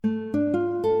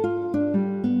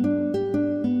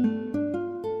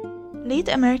Late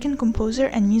American composer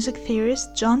and music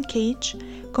theorist John Cage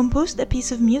composed a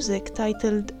piece of music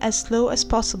titled As Slow as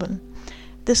Possible.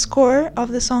 The score of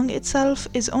the song itself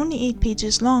is only 8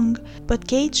 pages long, but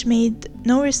Cage made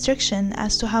no restriction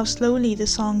as to how slowly the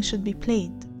song should be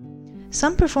played.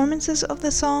 Some performances of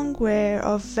the song were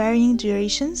of varying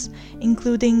durations,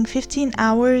 including 15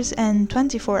 hours and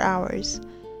 24 hours.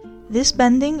 This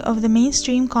bending of the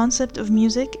mainstream concept of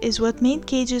music is what made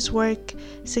Cage's work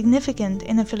significant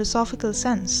in a philosophical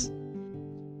sense.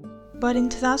 But in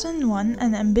 2001,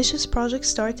 an ambitious project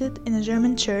started in a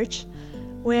German church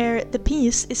where the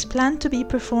piece is planned to be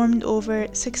performed over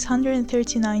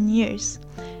 639 years,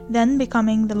 then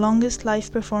becoming the longest live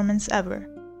performance ever.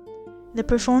 The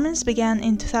performance began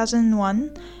in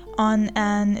 2001 on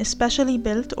an especially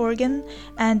built organ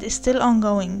and is still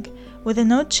ongoing, with a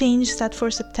note change set for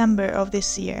September of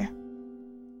this year.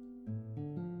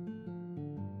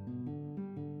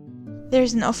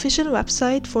 There's an official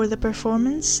website for the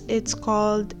performance. It's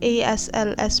called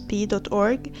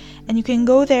aslsp.org, and you can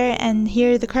go there and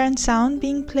hear the current sound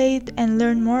being played and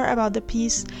learn more about the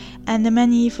piece and the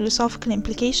many philosophical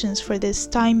implications for this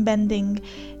time-bending,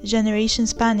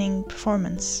 generation-spanning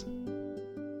performance.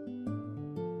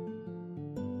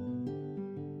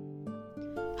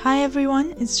 Hi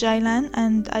everyone, it's Jailan,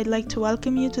 and I'd like to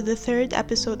welcome you to the 3rd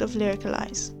episode of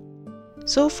Lyricalize.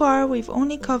 So far, we've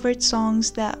only covered songs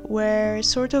that were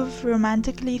sort of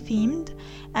romantically themed,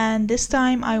 and this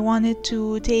time I wanted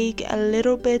to take a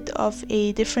little bit of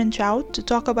a different route to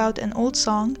talk about an old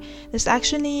song that's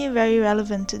actually very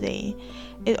relevant today.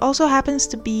 It also happens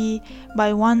to be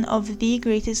by one of the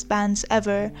greatest bands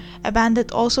ever, a band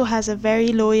that also has a very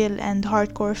loyal and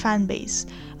hardcore fan base.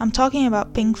 I'm talking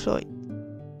about Pink Floyd.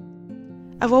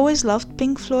 I've always loved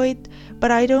Pink Floyd,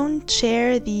 but I don't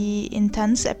share the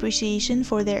intense appreciation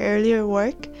for their earlier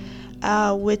work,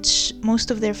 which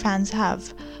most of their fans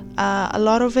have. A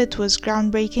lot of it was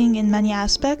groundbreaking in many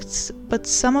aspects, but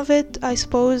some of it, I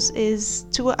suppose, is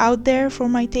too out there for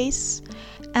my tastes.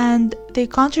 And they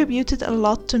contributed a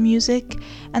lot to music,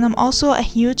 and I'm also a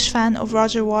huge fan of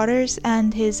Roger Waters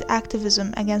and his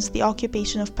activism against the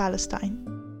occupation of Palestine.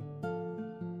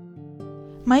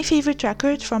 My favorite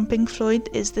record from Pink Floyd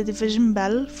is The Division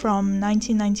Bell from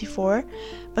 1994,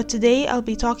 but today I'll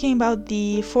be talking about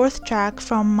the 4th track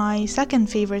from my second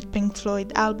favorite Pink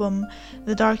Floyd album,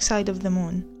 The Dark Side of the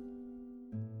Moon.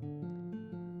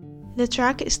 The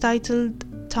track is titled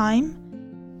Time.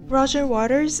 Roger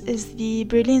Waters is the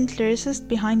brilliant lyricist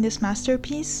behind this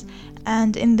masterpiece,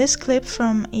 and in this clip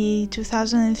from a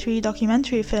 2003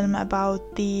 documentary film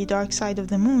about the Dark Side of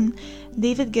the Moon,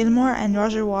 David Gilmour and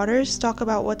Roger Waters talk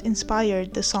about what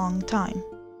inspired the song Time.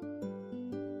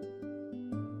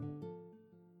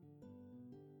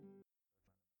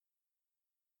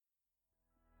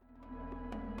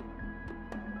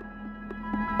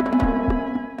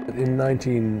 In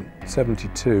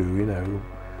 1972,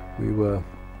 we were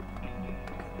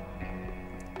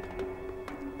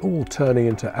all turning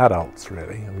into adults,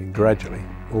 really. I mean, gradually,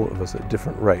 all of us at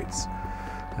different rates.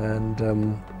 And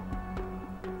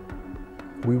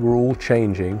we were all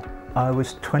changing. I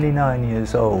was 29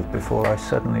 years old before I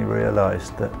suddenly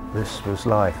realized that this was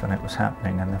life and it was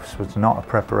happening, and this was not a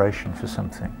preparation for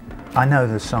something. I know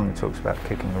the song talks about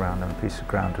kicking around on a piece of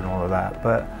ground and all of that,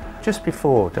 but just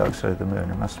before Dark Side of the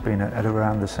Moon, it must have been at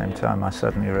around the same time I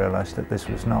suddenly realized that this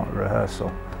was not a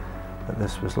rehearsal, that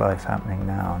this was life happening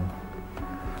now, and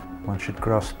one should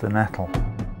grasp the nettle.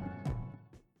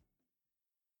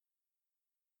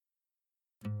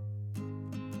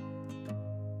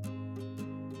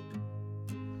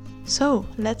 So,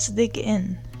 let's dig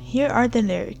in. Here are the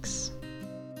lyrics.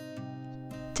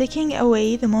 Ticking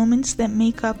away the moments that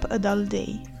make up a dull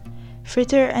day.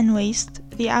 Fritter and waste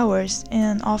the hours in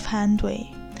an offhand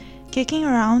way. Kicking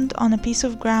around on a piece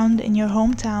of ground in your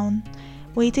hometown,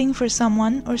 waiting for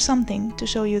someone or something to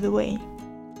show you the way.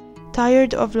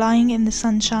 Tired of lying in the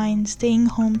sunshine, staying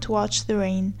home to watch the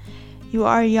rain. You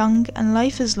are young and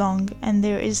life is long, and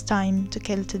there is time to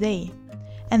kill today.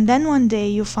 And then one day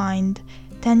you find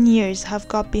 10 years have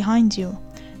got behind you.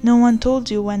 No one told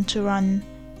you when to run.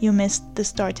 You missed the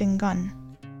starting gun.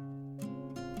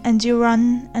 And you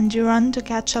run to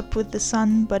catch up with the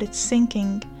sun, but it's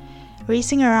sinking,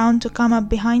 racing around to come up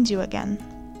behind you again.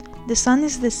 The sun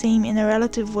is the same in a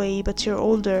relative way, but you're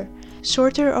older,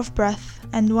 shorter of breath,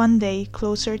 and one day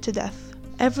closer to death.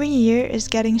 Every year is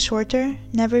getting shorter,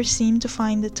 never seem to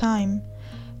find the time.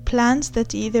 Plans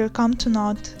that either come to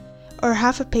naught, or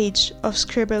half a page of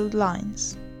scribbled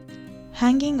lines.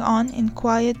 Hanging on in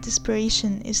quiet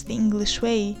desperation is the English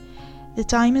way. The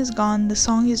time is gone, the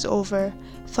song is over,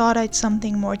 thought I'd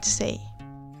something more to say.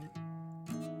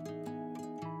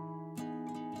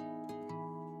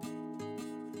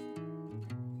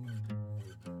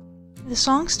 The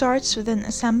song starts with an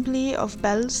assembly of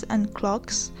bells and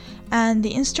clocks, and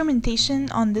the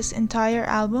instrumentation on this entire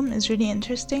album is really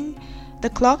interesting. The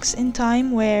clocks in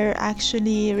time were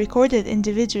actually recorded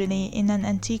individually in an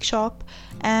antique shop,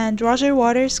 and Roger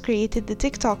Waters created the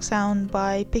tick-tock sound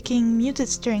by picking muted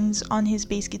strings on his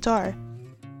bass guitar.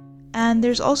 And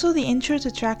there's also the intro to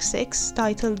track 6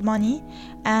 titled Money,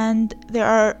 and there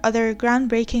are other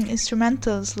groundbreaking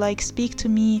instrumentals like Speak to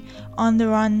Me, On the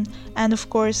Run, and of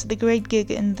course The Great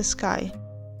Gig in the Sky.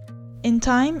 In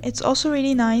time, it's also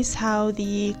really nice how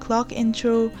the clock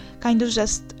intro kind of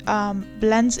just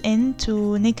blends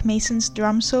into Nick Mason's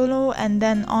drum solo and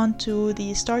then on to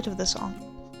the start of the song.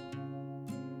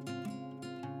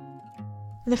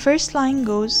 The first line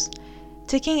goes,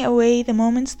 "Ticking away the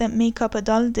moments that make up a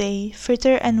dull day,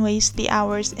 fritter and waste the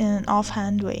hours in an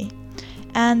offhand way."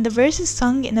 And the verse is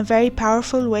sung in a very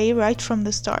powerful way right from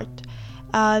the start.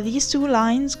 These two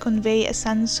lines convey a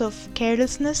sense of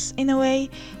carelessness in a way,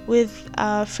 with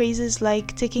phrases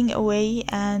like ticking away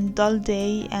and dull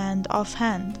day and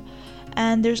offhand.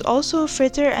 And there's also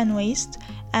fritter and waste,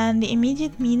 and the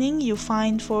immediate meaning you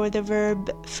find for the verb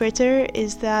fritter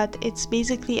is that it's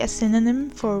basically a synonym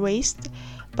for waste.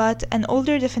 But an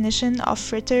older definition of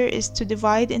fritter is to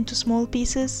divide into small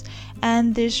pieces,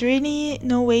 and there's really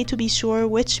no way to be sure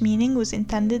which meaning was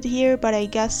intended here, but I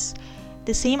guess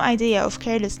the same idea of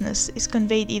carelessness is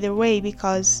conveyed either way,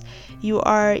 because you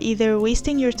are either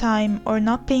wasting your time or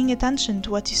not paying attention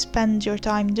to what you spend your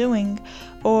time doing,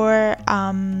 or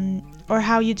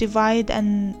how you divide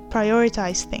and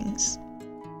prioritize things.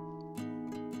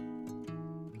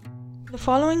 The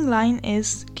following line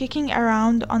is kicking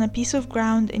around on a piece of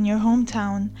ground in your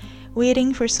hometown,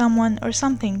 waiting for someone or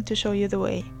something to show you the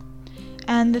way.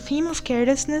 And the theme of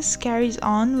carelessness carries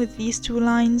on with these two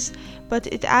lines, but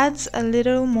it adds a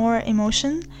little more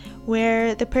emotion,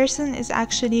 where the person is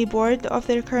actually bored of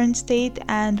their current state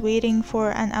and waiting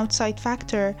for an outside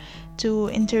factor to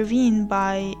intervene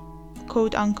by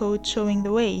quote-unquote showing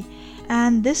the way.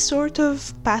 And this sort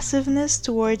of passiveness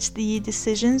towards the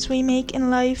decisions we make in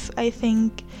life, I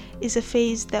think, is a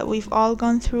phase that we've all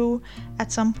gone through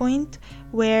at some point,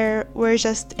 where we're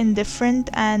just indifferent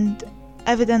and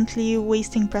evidently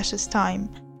wasting precious time.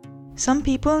 Some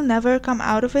people never come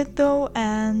out of it though,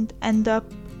 and end up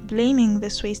blaming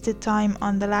this wasted time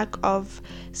on the lack of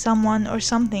someone or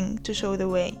something to show the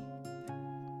way.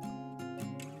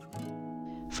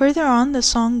 Further on, the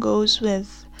song goes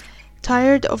with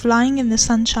 "Tired of lying in the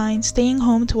sunshine, staying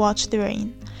home to watch the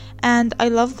rain." And I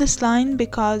love this line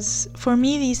because for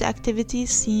me these activities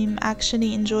seem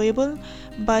actually enjoyable,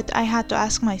 but I had to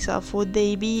ask myself, would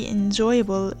they be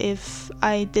enjoyable if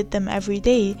I did them every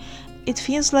day? It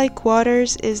feels like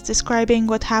Waters is describing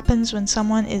what happens when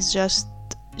someone is just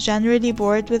generally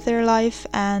bored with their life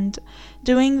and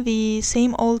doing the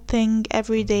same old thing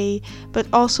every day, but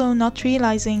also not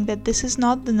realizing that this is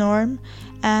not the norm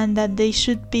and that they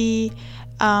should be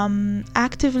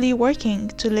actively working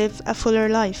to live a fuller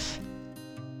life.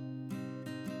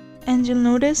 And you'll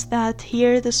notice that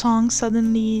here the song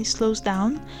suddenly slows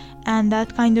down, and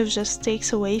that kind of just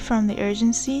takes away from the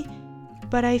urgency,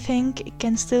 but I think it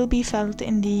can still be felt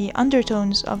in the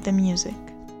undertones of the music.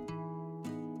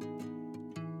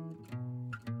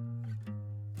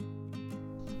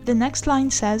 The next line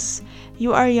says,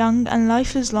 "You are young and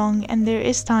life is long and there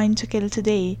is time to kill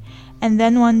today, and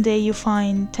then one day you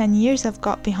find 10 years have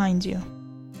got behind you."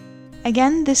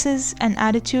 Again, this is an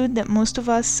attitude that most of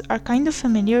us are kind of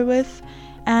familiar with,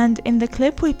 and in the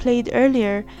clip we played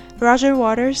earlier, Roger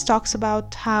Waters talks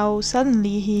about how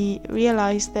suddenly he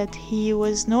realized that he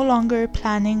was no longer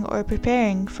planning or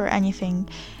preparing for anything,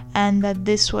 and that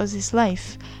this was his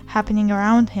life happening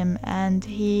around him and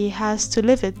he has to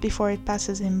live it before it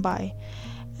passes him by.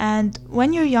 And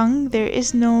when you're young, there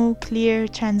is no clear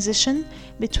transition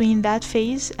between that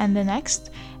phase and the next,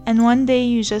 and one day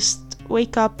you just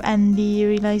wake up and the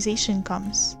realization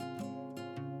comes.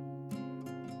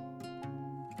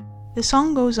 The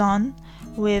song goes on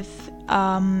with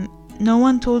 "No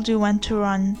one told you when to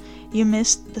run, you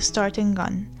missed the starting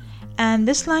gun." And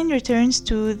this line returns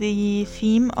to the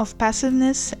theme of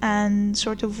passiveness and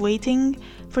sort of waiting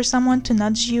for someone to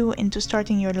nudge you into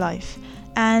starting your life.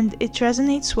 And it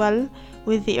resonates well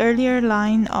with the earlier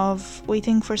line of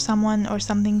waiting for someone or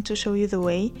something to show you the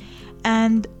way.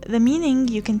 And the meaning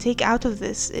you can take out of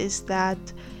this is that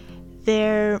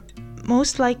there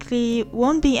most likely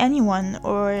won't be anyone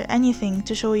or anything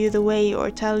to show you the way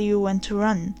or tell you when to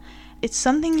run. It's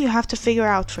something you have to figure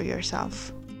out for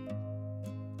yourself.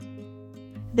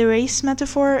 The race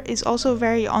metaphor is also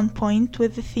very on point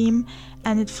with the theme,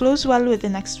 and it flows well with the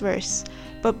next verse.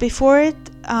 But before it,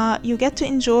 you get to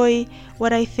enjoy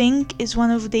what I think is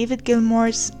one of David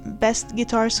Gilmour's best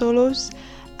guitar solos.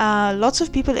 Lots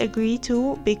of people agree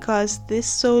too, because this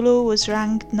solo was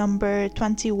ranked number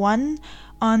 21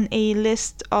 on a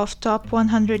list of top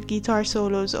 100 guitar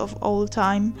solos of all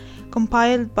time,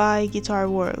 compiled by Guitar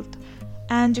World.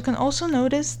 And you can also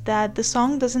notice that the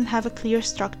song doesn't have a clear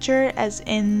structure, as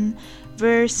in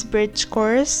verse, bridge,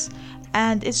 chorus,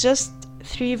 and it's just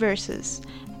 3 verses.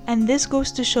 And this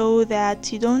goes to show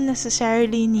that you don't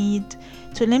necessarily need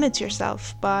to limit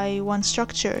yourself by one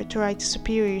structure to write a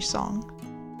superior song.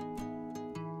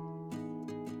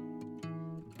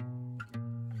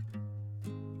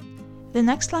 The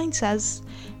next line says,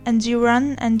 and you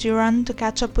run to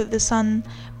catch up with the sun,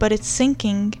 but it's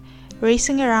sinking,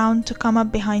 racing around to come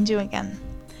up behind you again.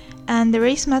 And the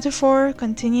race metaphor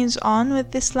continues on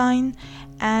with this line,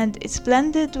 and it's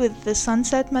blended with the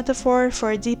sunset metaphor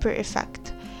for a deeper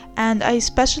effect. And I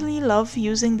especially love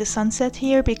using the sunset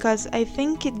here because I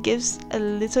think it gives a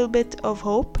little bit of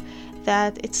hope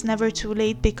that it's never too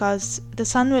late, because the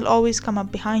sun will always come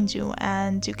up behind you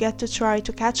and you get to try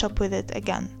to catch up with it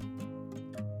again.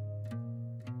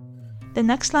 The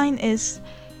next line is,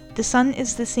 the sun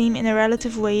is the same in a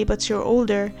relative way, but you're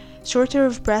older, shorter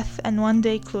of breath, and one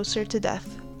day closer to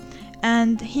death.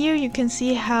 And here you can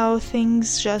see how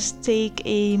things just take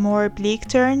a more bleak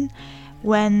turn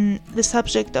when the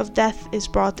subject of death is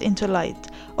brought into light,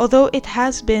 although it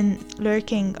has been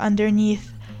lurking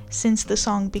underneath since the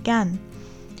song began.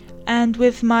 And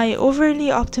with my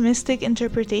overly optimistic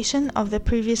interpretation of the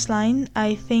previous line,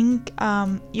 I think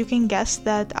you can guess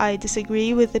that I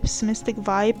disagree with the pessimistic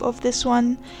vibe of this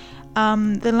one.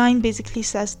 The line basically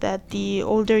says that the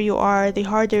older you are, the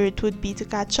harder it would be to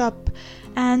catch up.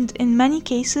 And in many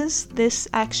cases, this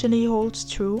actually holds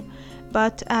true.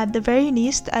 But at the very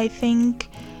least, I think,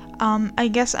 I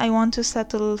guess I want to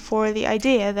settle for the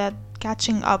idea that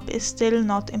catching up is still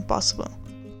not impossible.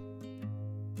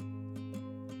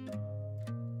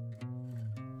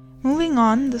 Moving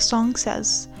on, the song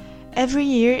says, every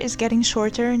year is getting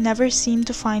shorter, never seem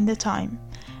to find the time.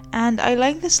 And I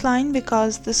like this line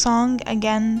because the song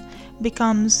again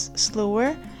becomes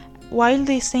slower while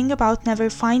they sing about never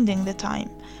finding the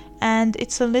time. And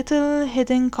it's a little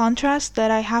hidden contrast that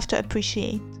I have to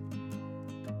appreciate.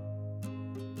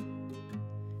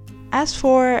 As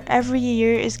for every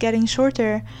year is getting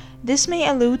shorter, this may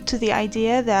allude to the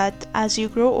idea that as you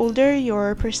grow older,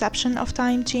 your perception of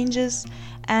time changes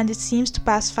and it seems to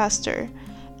pass faster.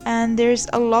 And there's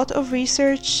a lot of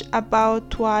research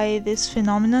about why this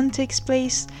phenomenon takes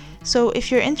place, so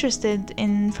if you're interested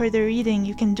in further reading,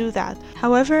 you can do that.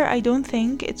 However, I don't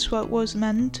think it's what was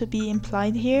meant to be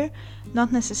implied here,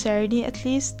 not necessarily at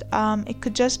least. It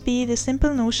could just be the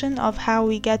simple notion of how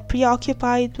we get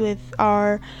preoccupied with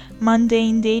our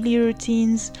mundane daily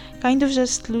routines, kind of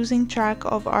just losing track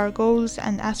of our goals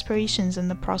and aspirations in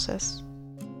the process.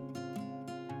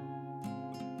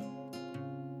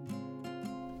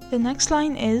 The next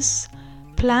line is,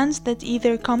 plans that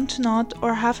either come to naught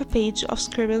or half a page of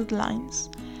scribbled lines.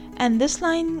 And this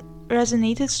line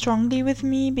resonated strongly with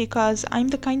me because I'm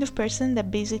the kind of person that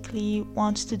basically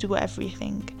wants to do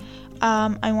everything.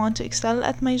 I want to excel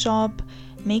at my job,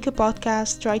 make a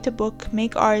podcast, write a book,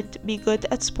 make art, be good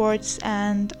at sports,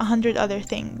 and 100 other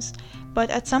things. But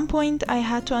at some point I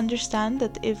had to understand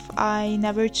that if I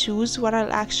never choose what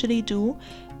I'll actually do,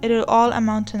 it'll all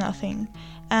amount to nothing.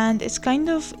 And it's kind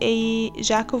of a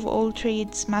jack of all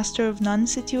trades, master of none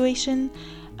situation,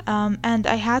 and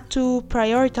I had to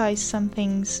prioritize some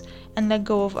things and let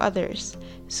go of others.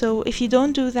 So if you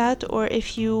don't do that, or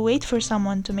if you wait for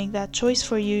someone to make that choice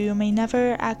for you, you may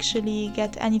never actually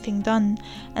get anything done,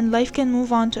 and life can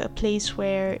move on to a place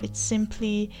where it's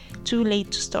simply too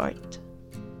late to start.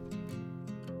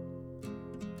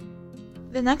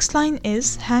 The next line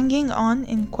is, hanging on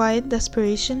in quiet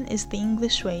desperation is the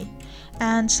English way.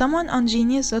 And someone on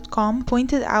Genius.com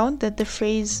pointed out that the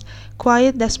phrase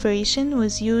quiet desperation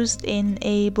was used in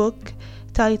a book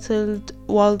titled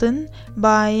Walden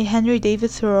by Henry David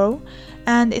Thoreau,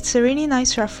 and it's a really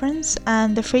nice reference,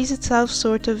 and the phrase itself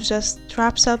sort of just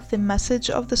wraps up the message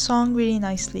of the song really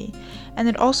nicely. And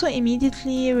it also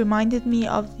immediately reminded me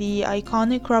of the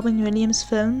iconic Robin Williams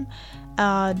film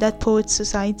Dead Poets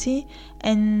Society.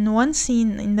 In one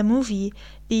scene in the movie,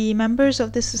 the members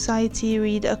of the society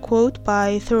read a quote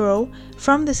by Thoreau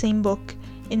from the same book,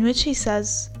 in which he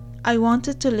says, "I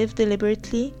wanted to live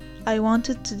deliberately, I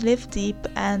wanted to live deep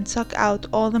and suck out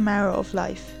all the marrow of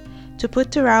life, to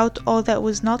put to rout all that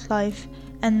was not life,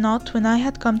 and not when I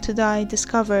had come to die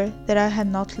discover that I had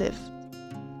not lived.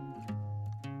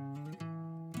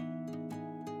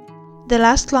 The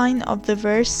last line of the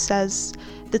verse says,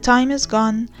 "The time is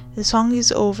gone, the song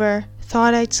is over,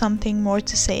 thought I'd something more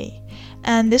to say."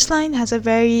 And this line has a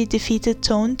very defeated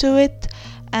tone to it,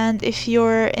 and if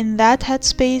you're in that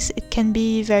headspace it can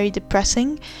be very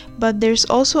depressing, but there's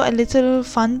also a little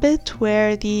fun bit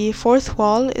where the fourth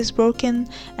wall is broken,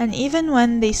 and even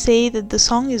when they say that the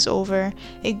song is over,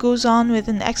 it goes on with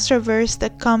an extra verse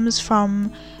that comes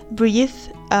from Breathe,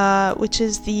 which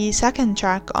is the second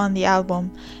track on the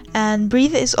album. And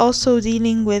Breathe is also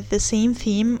dealing with the same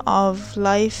theme of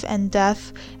life and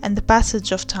death and the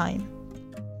passage of time.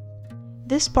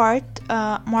 This part,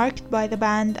 marked by the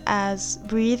band as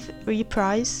Breathe,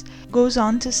 Reprise, goes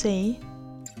on to say,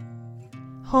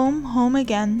 "Home, home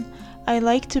again, I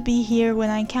like to be here when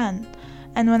I can,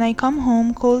 and when I come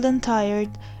home cold and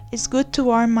tired, it's good to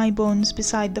warm my bones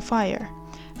beside the fire.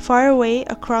 Far away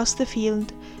across the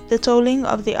field, the tolling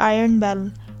of the iron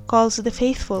bell calls the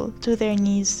faithful to their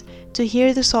knees to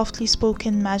hear the softly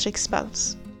spoken magic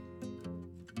spells."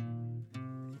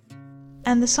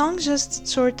 And the song just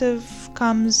sort of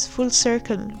comes full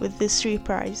circle with this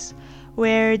reprise,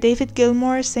 where David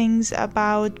Gilmour sings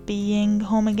about being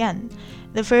home again.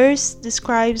 The verse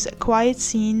describes a quiet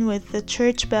scene with the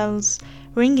church bells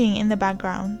ringing in the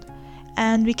background,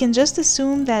 and we can just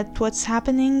assume that what's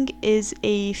happening is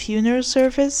a funeral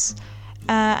service,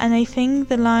 and I think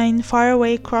the line "far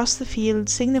away across the field"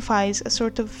 signifies a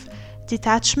sort of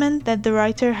detachment that the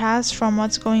writer has from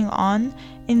what's going on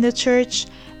in the church,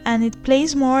 and it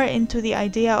plays more into the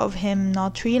idea of him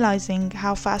not realizing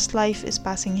how fast life is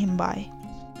passing him by.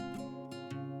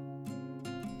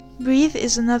 Breathe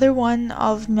is another one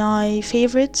of my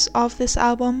favorites of this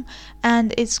album,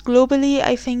 and it's globally,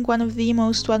 I think, one of the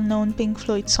most well-known Pink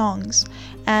Floyd songs.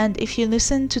 And if you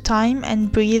listen to Time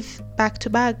and Breathe back to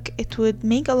back, it would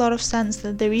make a lot of sense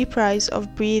that the reprise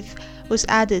of Breathe was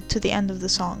added to the end of the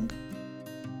song.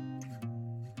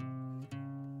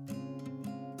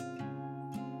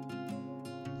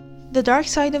 The Dark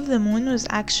Side of the Moon was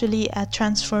actually a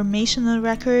transformational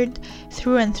record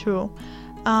through and through.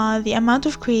 The amount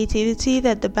of creativity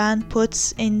that the band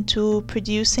puts into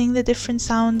producing the different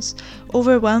sounds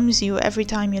overwhelms you every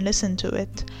time you listen to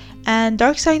it. And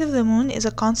Dark Side of the Moon is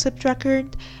a concept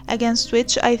record against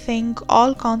which I think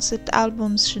all concept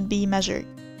albums should be measured.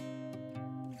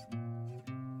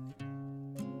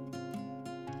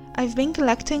 I've been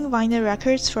collecting vinyl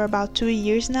records for about 2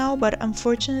 years now, but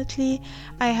unfortunately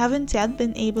I haven't yet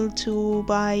been able to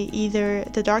buy either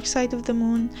The Dark Side of the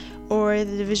Moon or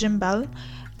The Division Bell.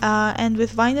 And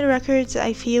with vinyl records,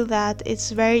 I feel that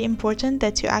it's very important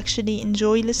that you actually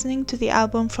enjoy listening to the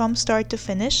album from start to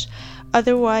finish,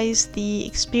 otherwise the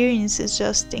experience is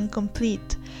just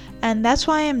incomplete. And that's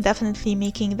why I'm definitely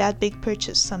making that big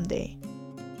purchase someday.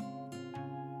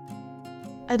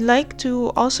 I'd like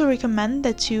to also recommend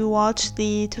that you watch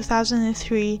the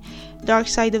 2003 Dark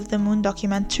Side of the Moon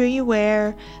documentary,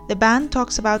 where the band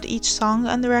talks about each song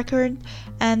on the record,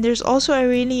 and there's also a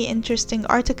really interesting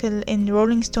article in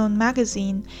Rolling Stone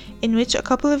magazine in which a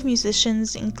couple of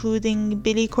musicians, including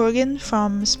Billy Corgan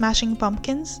from Smashing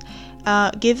Pumpkins,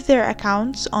 give their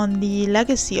accounts on the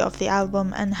legacy of the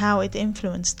album and how it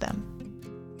influenced them.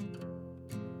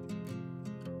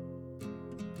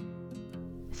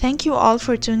 Thank you all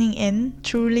for tuning in.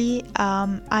 Truly,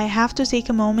 I have to take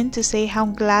a moment to say how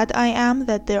glad I am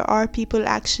that there are people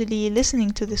actually listening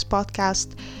to this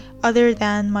podcast other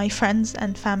than my friends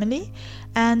and family,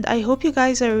 and I hope you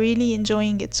guys are really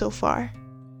enjoying it so far.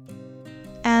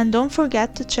 And don't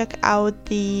forget to check out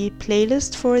the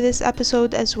playlist for this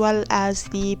episode as well as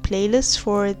the playlist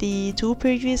for the 2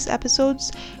 previous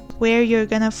episodes, where you're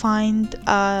gonna find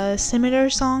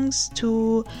similar songs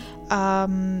to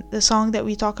the song that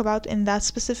we talk about in that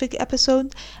specific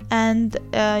episode, and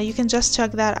you can just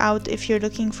check that out if you're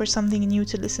looking for something new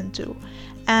to listen to.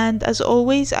 And as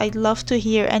always, I'd love to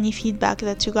hear any feedback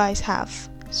that you guys have,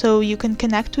 so you can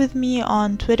connect with me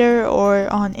on Twitter or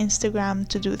on Instagram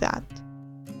to do that.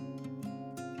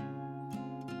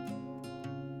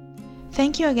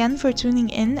 Thank you again for tuning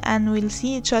in, and we'll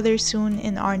see each other soon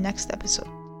in our next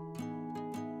episode.